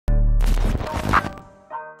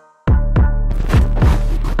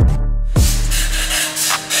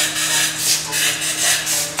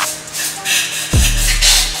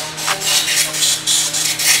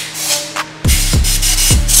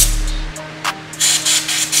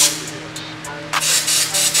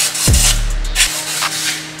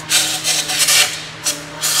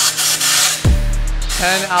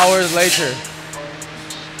10 hours later.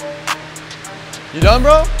 You done,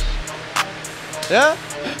 bro? Yeah?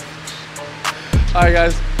 All right,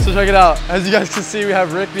 guys, so check it out. As you guys can see, we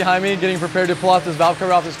have Rick behind me getting prepared to pull off this valve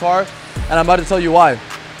cover off his car, and I'm about to tell you why.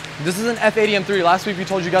 This is an F8 M3. Last week we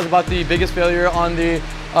told you guys about the biggest failure on the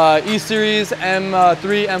E-Series,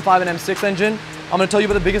 M3, M5, and M6 engine. I'm going to tell you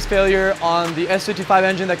about the biggest failure on the S55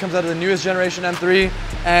 engine that comes out of the newest generation M3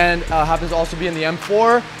 and happens to also be in the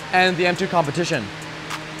M4 and the M2 competition.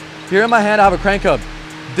 Here in my hand I have a crank hub.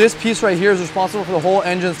 This piece right here is responsible for the whole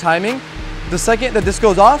engine's timing. The second that this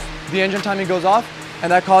goes off, the engine timing goes off, and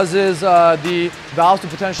that causes the valves to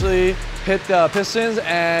potentially hit the pistons,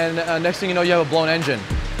 and next thing you know, you have a blown engine.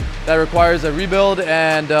 That requires a rebuild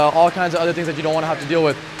and all kinds of other things that you don't want to have to deal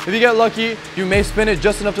with. If you get lucky, you may spin it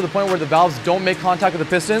just enough to the point where the valves don't make contact with the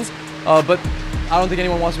pistons, but I don't think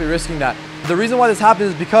anyone wants to be risking that. The reason why this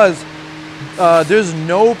happens is because there's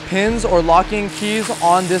no pins or locking keys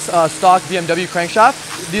on this stock BMW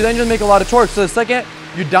crankshaft. These engines make a lot of torque, so the second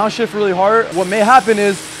you downshift really hard, what may happen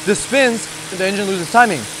is this spins and the engine loses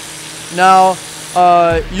timing. Now,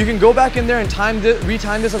 you can go back in there and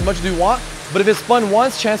retime this as much as you want, but if it's spun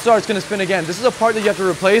once, chances are it's going to spin again. This is a part that you have to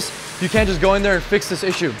replace. You can't just go in there and fix this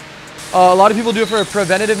issue. A lot of people do it for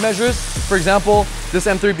preventative measures. For example, this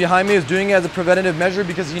M3 behind me is doing it as a preventative measure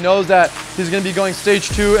because he knows that he's going to be going stage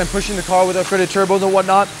 2 and pushing the car with upgraded turbos and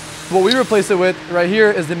whatnot. What we replace it with right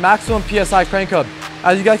here is the MaximumPSI crank hub.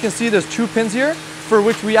 As you guys can see, there's 2 pins here for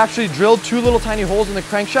which we actually drilled 2 little tiny holes in the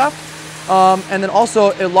crankshaft. And then also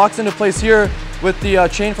it locks into place here with the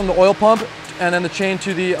chain from the oil pump and then the chain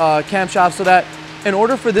to the camshaft, so that in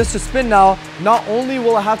order for this to spin now, not only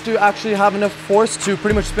will it have to actually have enough force to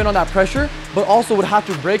pretty much spin on that pressure, but also would have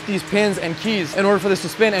to break these pins and keys in order for this to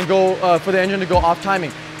spin and go for the engine to go off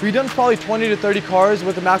timing. We've done probably 20 to 30 cars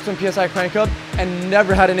with the MaximumPSI crank hub and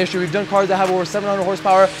never had an issue. We've done cars that have over 700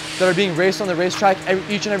 horsepower that are being raced on the racetrack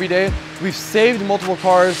each and every day. We've saved multiple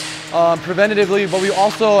cars preventatively, but we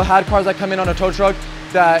also had cars that come in on a tow truck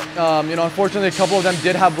that, unfortunately a couple of them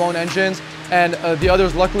did have blown engines, and the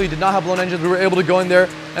others luckily did not have blown engines. We were able to go in there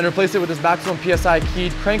and replace it with this MaximumPSI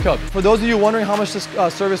keyed crank hub. For those of you wondering how much this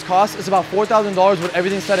service costs, it's about $4,000 with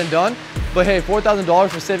everything said and done. But hey, $4,000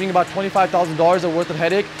 for saving about $25,000 worth of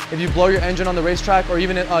headache if you blow your engine on the racetrack, or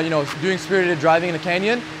even doing spirited driving in a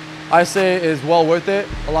canyon, I say is well worth it.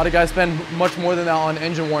 A lot of guys spend much more than that on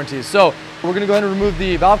engine warranties. So we're gonna go ahead and remove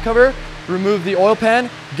the valve cover, remove the oil pan,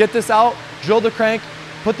 get this out, drill the crank,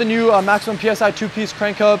 put the new MaximumPSI 2-piece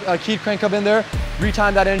crank hub, keyed crank hub in there,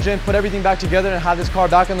 retime that engine, put everything back together, and have this car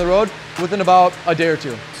back on the road within about a day or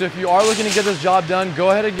 2. So if you are looking to get this job done,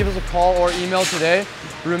 go ahead and give us a call or email today.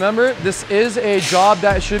 Remember, this is a job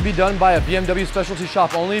that should be done by a BMW specialty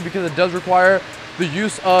shop only, because it does require the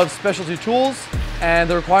use of specialty tools and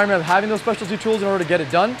the requirement of having those specialty tools in order to get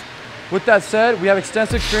it done. With that said, we have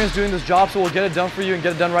extensive experience doing this job, so we'll get it done for you and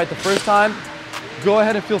get it done right the first time. Go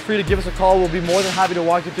ahead and feel free to give us a call. We'll be more than happy to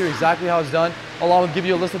walk you through exactly how it's done, along with give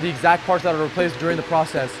you a list of the exact parts that are replaced during the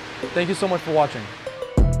process. Thank you so much for watching.